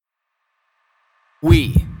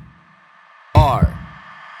We are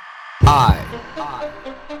I.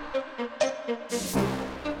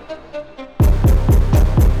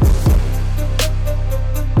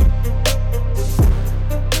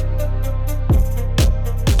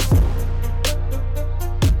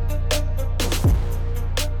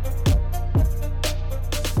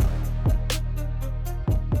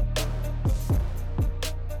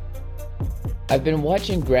 I've been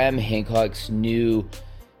watching Graham Hancock's new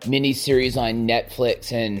miniseries on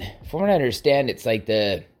Netflix, and from what I understand, it's like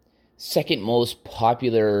the second most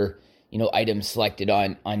popular, item selected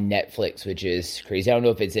on Netflix, which is crazy. I don't know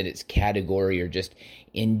if it's in its category or just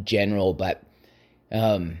in general, but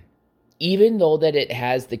even though that it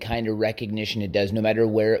has the kind of recognition it does, no matter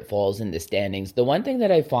where it falls in the standings, the one thing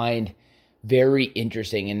that I find very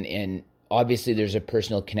interesting, and obviously there's a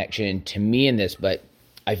personal connection to me in this, but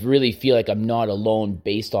I really feel like I'm not alone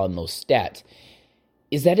based on those stats,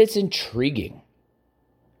 is that it's intriguing.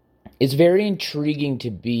 It's very intriguing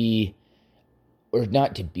to be, or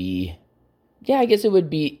not to be, I guess it would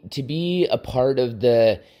be to be a part of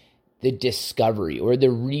the discovery or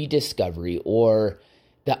the rediscovery or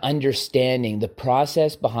the understanding, the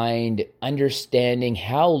process behind understanding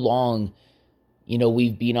how long,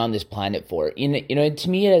 we've been on this planet for. And to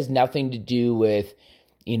me, it has nothing to do with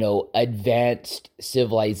advanced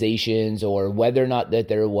civilizations or whether or not that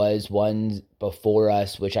there was one before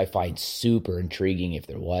us, which I find super intriguing if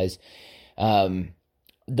there was. The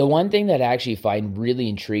one thing that I actually find really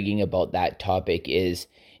intriguing about that topic is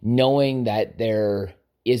knowing that there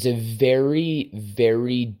is a very,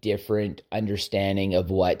 very different understanding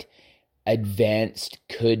of what advanced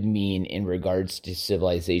could mean in regards to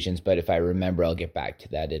civilizations. But if I remember, I'll get back to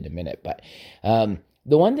that in a minute. But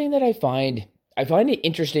the one thing that I find it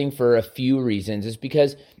interesting for a few reasons is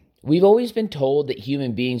because we've always been told that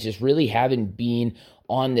human beings just really haven't been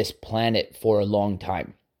on this planet for a long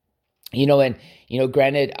time.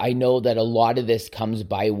 Granted, I know that a lot of this comes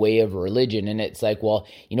by way of religion, and it's like, well,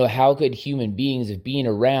 how could human beings have been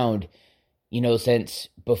around, since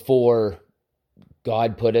before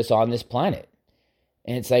God put us on this planet?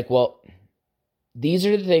 And it's like, well, these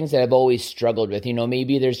are the things that I've always struggled with.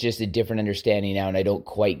 Maybe there's just a different understanding now, and I don't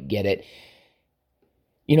quite get it.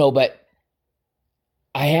 But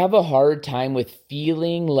I have a hard time with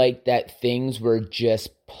feeling like that things were just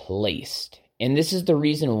placed. And this is the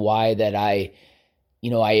reason why that I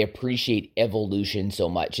appreciate evolution so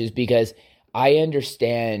much, is because I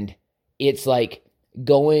understand it's like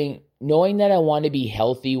knowing that I want to be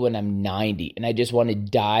healthy when I'm 90 and I just want to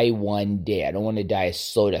die one day. I don't want to die a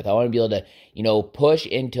slow death. I want to be able to, push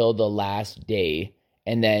until the last day,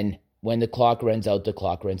 and then when the clock runs out, the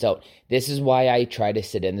clock runs out. This is why I try to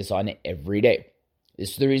sit in this on every day. This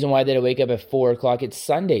is the reason why that I wake up at 4 o'clock. It's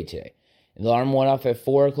Sunday today. The alarm went off at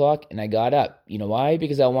 4 o'clock and I got up. You know why?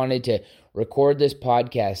 Because I wanted to record this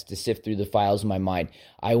podcast to sift through the files in my mind.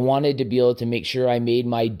 I wanted to be able to make sure I made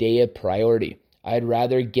my day a priority. I'd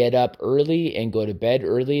rather get up early and go to bed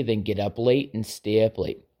early than get up late and stay up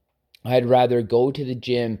late. I'd rather go to the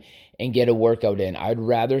gym and get a workout in. I'd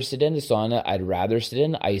rather sit in the sauna. I'd rather sit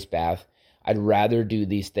in the ice bath. I'd rather do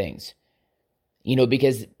these things.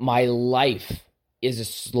 Because my life is a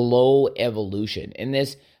slow evolution. And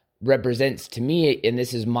this represents to me, and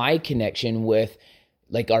this is my connection with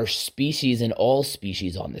like our species and all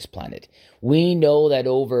species on this planet. We know that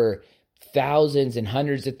over thousands and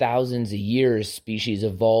hundreds of thousands of years, species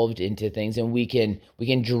evolved into things, and we can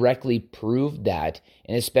directly prove that,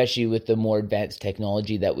 and especially with the more advanced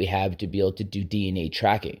technology that we have to be able to do DNA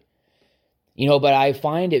tracking. But I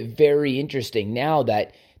find it very interesting now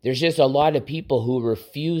that there's just a lot of people who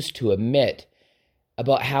refuse to admit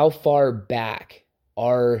about how far back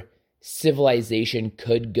our civilization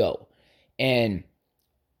could go. And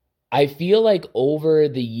I feel like over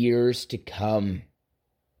the years to come,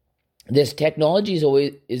 this technology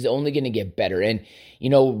is only going to get better. And,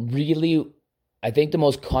 really, I think the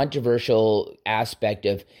most controversial aspect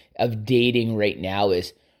of dating right now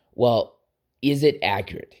is, well, is it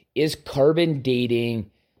accurate? Is carbon dating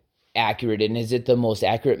accurate? And is it the most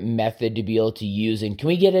accurate method to be able to use? And can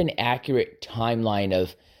we get an accurate timeline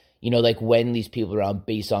of, like when these people are around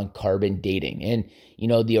based on carbon dating and,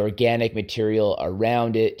 the organic material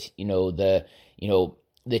around it,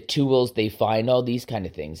 the tools they find, all these kind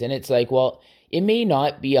of things. And it's like, well, it may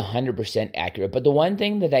not be 100% accurate, but the one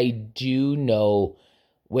thing that I do know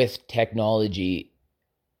with technology,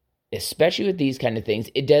 especially with these kind of things,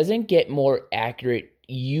 it doesn't get more accurate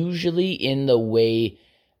usually in the way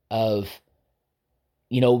of,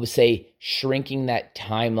 say shrinking that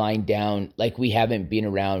timeline down, like we haven't been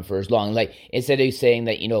around for as long. Like instead of saying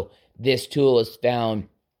that, this tool is found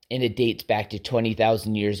and it dates back to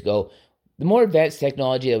 20,000 years ago. The more advanced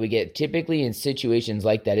technology that we get, typically in situations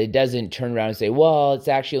like that, it doesn't turn around and say, well, it's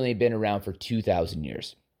actually only been around for 2,000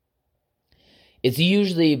 years. It's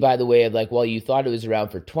usually by the way of like, well, you thought it was around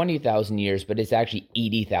for 20,000 years, but it's actually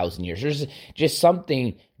 80,000 years. There's just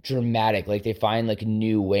something dramatic, like they find like a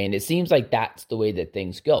new way, and it seems like that's the way that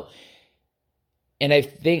things go. And I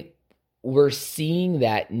think we're seeing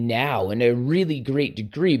that now in a really great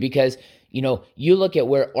degree because, you look at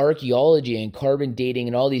where archaeology and carbon dating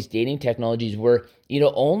and all these dating technologies were,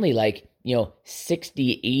 only like,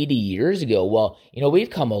 60, 80 years ago. Well, we've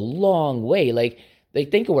come a long way. Like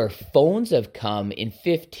think of where phones have come in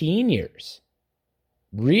 15 years.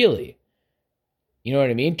 Really? You know what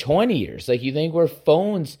I mean? 20 years. Like you think where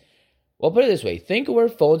phones, well, put it this way. Think of where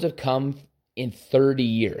phones have come in 30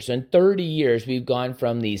 years. So in 30 years, we've gone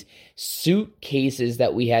from these suitcases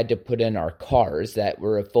that we had to put in our cars that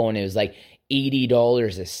were a phone. It was like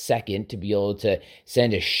 $80 a second to be able to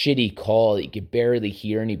send a shitty call that you could barely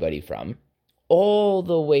hear anybody from, all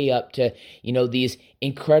the way up to, these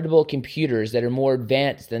incredible computers that are more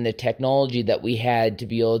advanced than the technology that we had to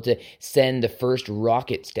be able to send the first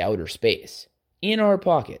rockets to outer space in our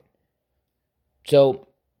pocket. So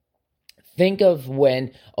think of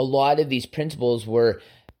when a lot of these principles were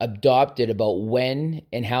adopted about when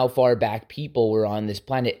and how far back people were on this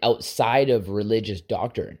planet outside of religious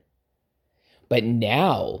doctrine. But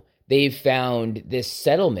now they've found this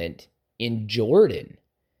settlement in Jordan.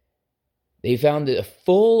 They found a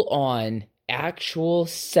full-on actual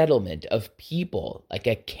settlement of people, like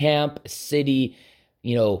a camp, a city,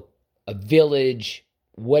 a village,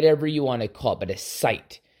 whatever you want to call it, but a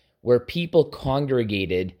site where people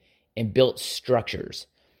congregated and built structures.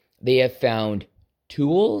 They have found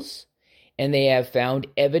tools, and they have found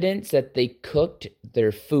evidence that they cooked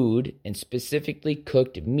their food and specifically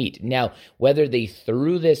cooked meat. Now, whether they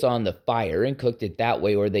threw this on the fire and cooked it that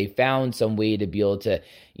way, or they found some way to be able to,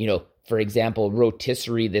 for example,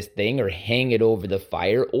 rotisserie this thing or hang it over the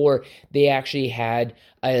fire, or they actually had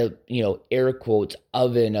a, air quotes,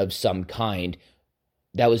 oven of some kind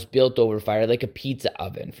that was built over fire, like a pizza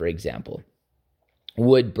oven, for example.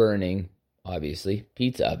 Wood burning, obviously,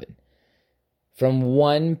 pizza oven. From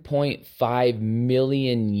 1.5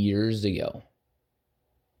 million years ago.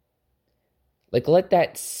 Like, let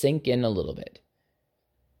that sink in a little bit.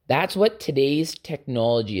 That's what today's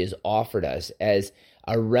technology has offered us as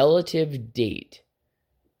a relative date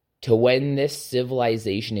to when this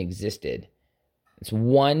civilization existed. It's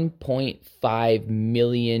 1.5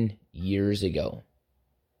 million years ago.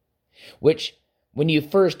 Which, when you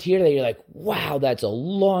first hear that, you're like, wow, that's a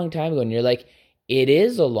long time ago. And you're like, it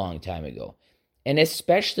is a long time ago. And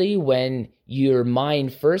especially when your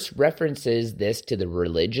mind first references this to the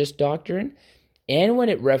religious doctrine, and when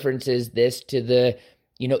it references this to the,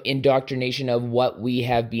 indoctrination of what we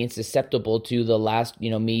have been susceptible to the last,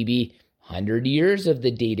 maybe 100 years of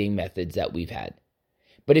the dating methods that we've had.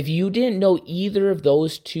 But if you didn't know either of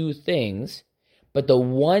those two things, but the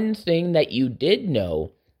one thing that you did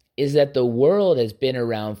know is that the world has been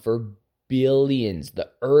around for billions.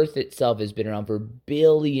 The earth itself has been around for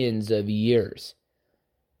billions of years.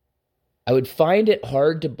 I would find it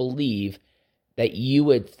hard to believe that you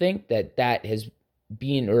would think that that has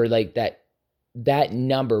been, or like that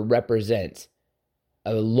number represents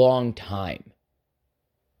a long time.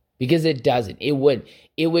 Because it doesn't. It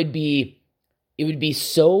would be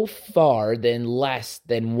so far than less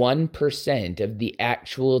than 1% of the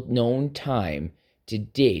actual known time to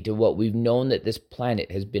date of what we've known that this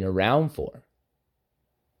planet has been around for.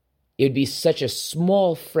 It would be such a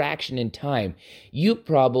small fraction in time. You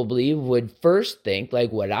probably would first think,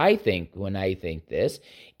 like what I think when I think this,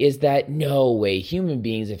 is that no way, human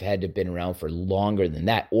beings have had to have been around for longer than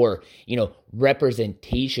that. Or,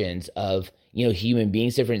 representations of, human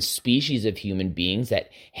beings, different species of human beings that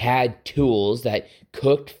had tools, that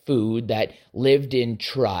cooked food, that lived in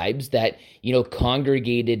tribes, that,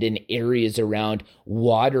 congregated in areas around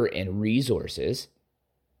water and resources.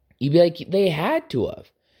 You'd be like, they had to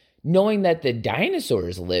have. Knowing that the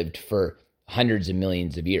dinosaurs lived for hundreds of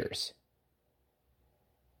millions of years.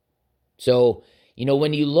 So,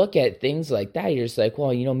 when you look at things like that, you're just like,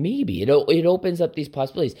 well, maybe it opens up these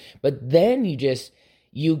possibilities. But then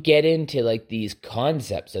you get into like these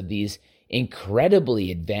concepts of these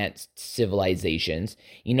incredibly advanced civilizations,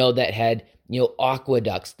 that had,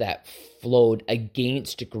 aqueducts that flowed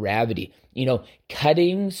against gravity,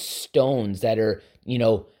 cutting stones that are,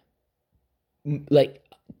 like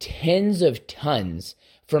tens of tons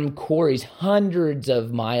from quarries hundreds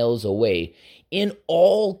of miles away in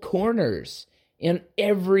all corners in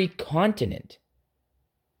every continent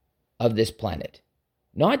of this planet.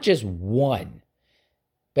 Not just one,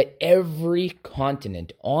 but every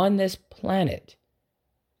continent on this planet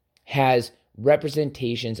has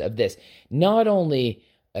representations of this. Not only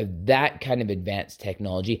of that kind of advanced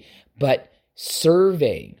technology, but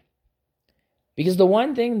surveying. Because the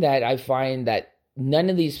one thing that I find that none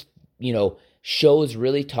of these, shows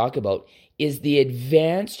really talk about is the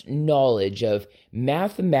advanced knowledge of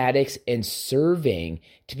mathematics and surveying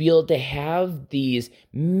to be able to have these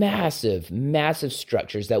massive, massive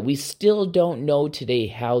structures that we still don't know today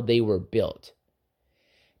how they were built,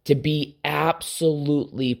 to be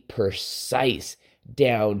absolutely precise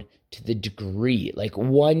down to the degree, like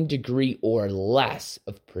 1 degree or less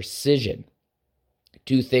of precision,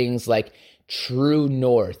 to things like true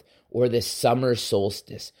north or the summer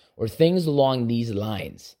solstice or things along these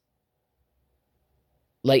lines.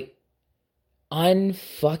 Like,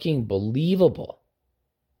 unfucking believable.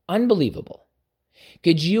 Unbelievable.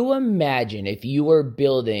 Could you imagine if you were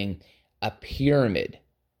building a pyramid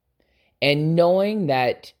and knowing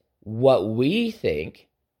that what we think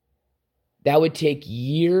that would take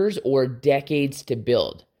years or decades to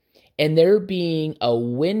build, and there being a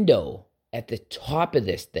window at the top of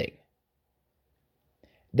this thing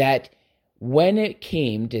that when it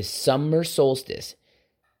came to summer solstice,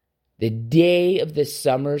 the day of the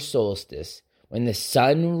summer solstice, when the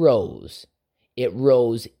sun rose, it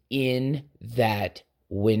rose in that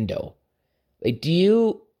window. Like, do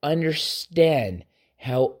you understand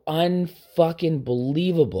how unfucking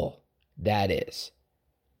believable that is?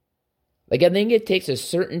 Like, I think it takes a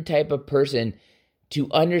certain type of person to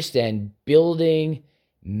understand building,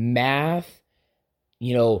 math,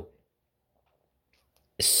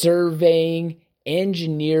 surveying,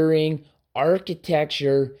 engineering,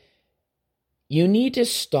 architecture. You need to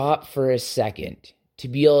stop for a second to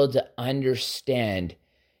be able to understand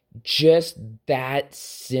just that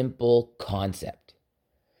simple concept.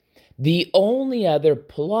 The only other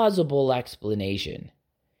plausible explanation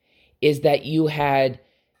is that you had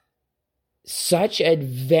such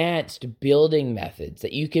advanced building methods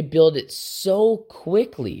that you could build it so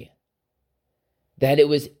quickly that it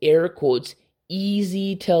was, air quotes,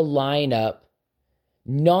 easy to line up,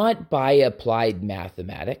 not by applied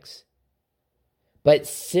mathematics, but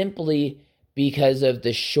simply because of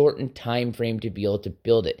the shortened time frame to be able to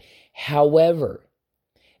build it. However,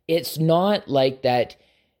 it's not like that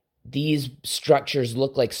these structures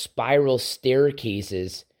look like spiral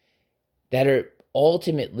staircases that are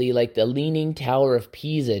ultimately like the Leaning Tower of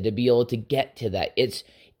Pisa to be able to get to that.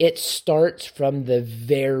 It starts from the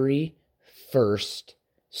very first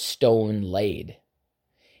stone laid.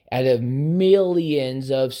 Out of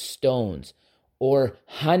millions of stones, or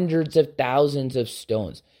hundreds of thousands of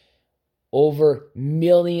stones, over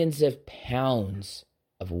millions of pounds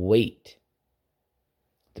of weight.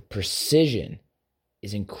 The precision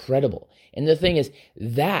is incredible. And the thing is,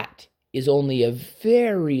 that is only a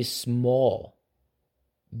very small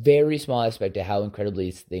aspect of how incredibly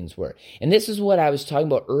these things were. And this is what I was talking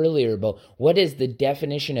about earlier about what is the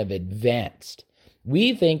definition of advanced.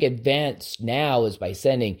 We think advanced now is by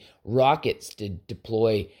sending rockets to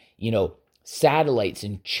deploy, satellites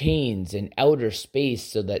and chains in outer space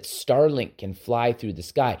so that Starlink can fly through the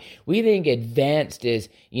sky. We think advanced is,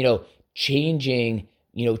 changing,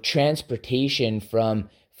 transportation from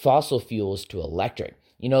fossil fuels to electric.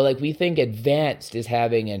 We think advanced is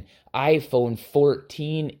having an iPhone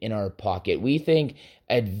 14 in our pocket. We think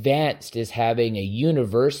advanced is having a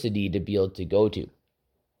university to be able to go to.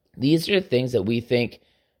 These are things that we think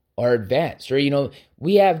are advanced, or,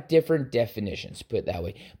 we have different definitions, put it that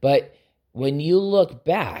way. But when you look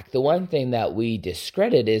back, the one thing that we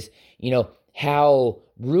discredit is, how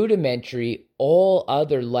rudimentary all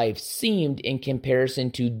other life seemed in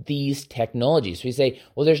comparison to these technologies. We say,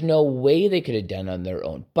 well, there's no way they could have done on their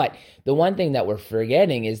own. But the one thing that we're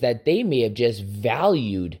forgetting is that they may have just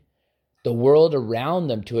valued the world around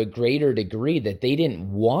them to a greater degree, that they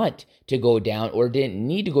didn't want to go down or didn't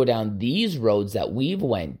need to go down these roads that we've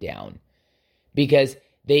went down, because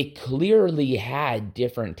they clearly had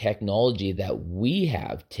different technology that we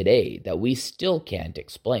have today that we still can't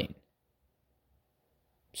explain.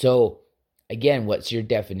 So again, what's your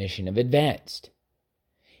definition of advanced?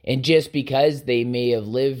 And just because they may have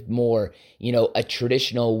lived more, a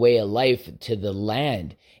traditional way of life to the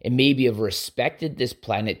land, and maybe have respected this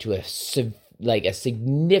planet to a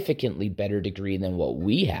significantly better degree than what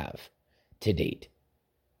we have to date,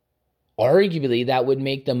 arguably that would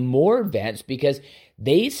make them more advanced because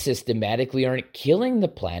they systematically aren't killing the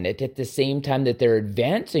planet at the same time that they're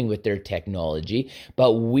advancing with their technology,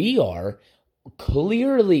 but we are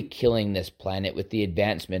clearly killing this planet with the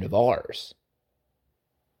advancement of ours.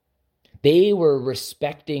 They were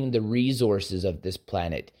respecting the resources of this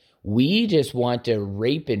planet. We just want to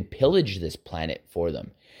rape and pillage this planet for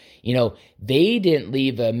them. They didn't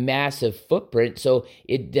leave a massive footprint, so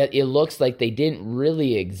it looks like they didn't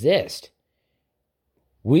really exist.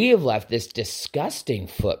 We have left this disgusting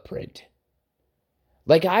footprint.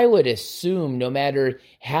 Like, I would assume no matter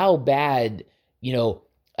how bad,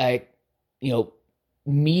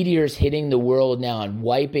 meteors hitting the world now and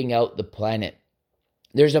wiping out the planet,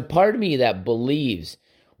 there's a part of me that believes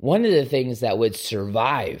one of the things that would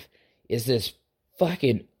survive is this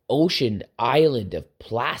fucking ocean island of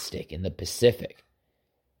plastic in the Pacific.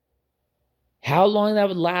 How long that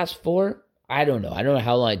would last for? I don't know. I don't know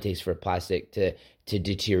how long it takes for plastic to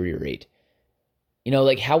deteriorate.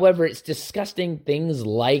 However, it's disgusting things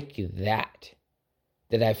like that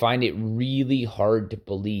I find it really hard to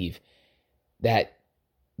believe that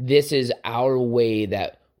this is our way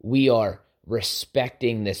that we are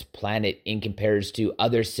respecting this planet in comparison to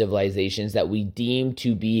other civilizations that we deem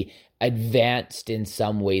to be advanced in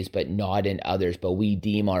some ways, but not in others. But we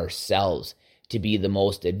deem ourselves to be the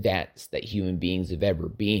most advanced that human beings have ever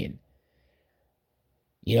been.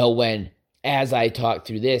 As I talk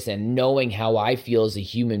through this and knowing how I feel as a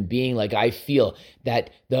human being, like, I feel that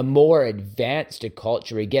the more advanced a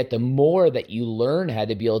culture we get, the more that you learn how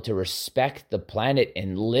to be able to respect the planet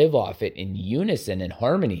and live off it in unison and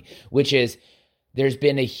harmony, which is, there's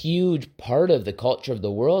been a huge part of the culture of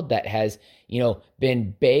the world that has,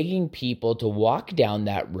 been begging people to walk down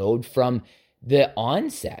that road from the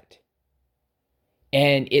onset.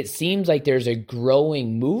 And it seems like there's a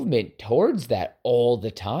growing movement towards that all the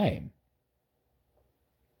time.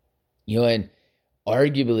 And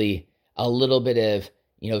arguably a little bit of,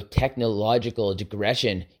 technological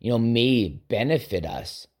digression, may benefit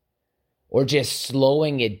us, or just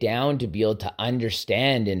slowing it down to be able to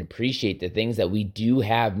understand and appreciate the things that we do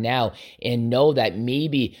have now, and know that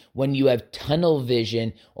maybe when you have tunnel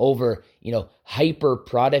vision over, hyper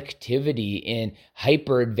productivity and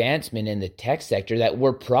hyper advancement in the tech sector, that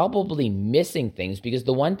we're probably missing things. Because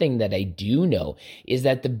the one thing that I do know is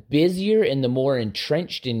that the busier and the more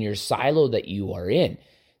entrenched in your silo that you are in,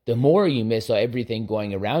 the more you miss everything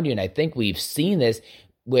going around you. And I think we've seen this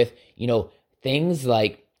with, things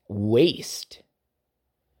like waste.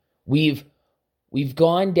 We've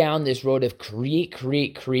gone down this road of create,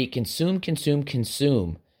 consume.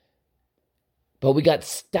 But we got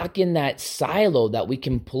stuck in that silo that we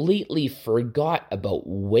completely forgot about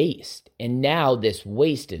waste. And now this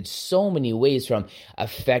waste in so many ways, from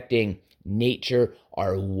affecting nature,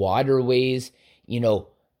 our waterways,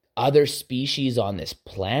 other species on this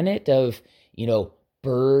planet of,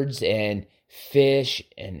 birds and fish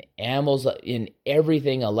and animals and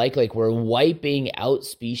everything alike. Like, we're wiping out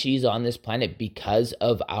species on this planet because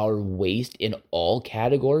of our waste in all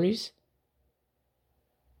categories.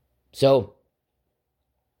 So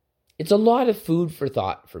it's a lot of food for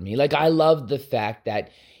thought for me. Like, I love the fact that,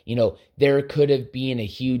 there could have been a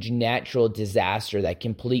huge natural disaster that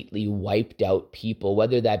completely wiped out people,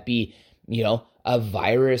 whether that be, a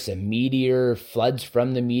virus, a meteor, floods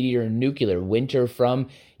from the meteor, nuclear winter from,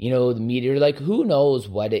 the meteor. Like, who knows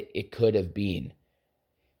what it could have been.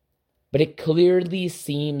 But it clearly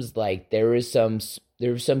seems like there are some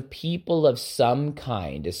people of some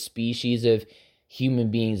kind, a species of human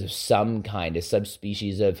beings of some kind, a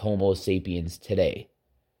subspecies of Homo sapiens today,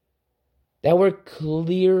 that were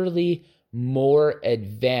clearly more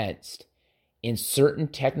advanced in certain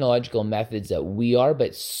technological methods that we are,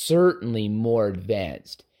 but certainly more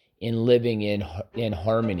advanced in living in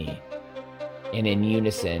harmony and in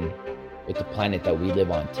unison with the planet that we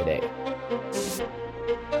live on today.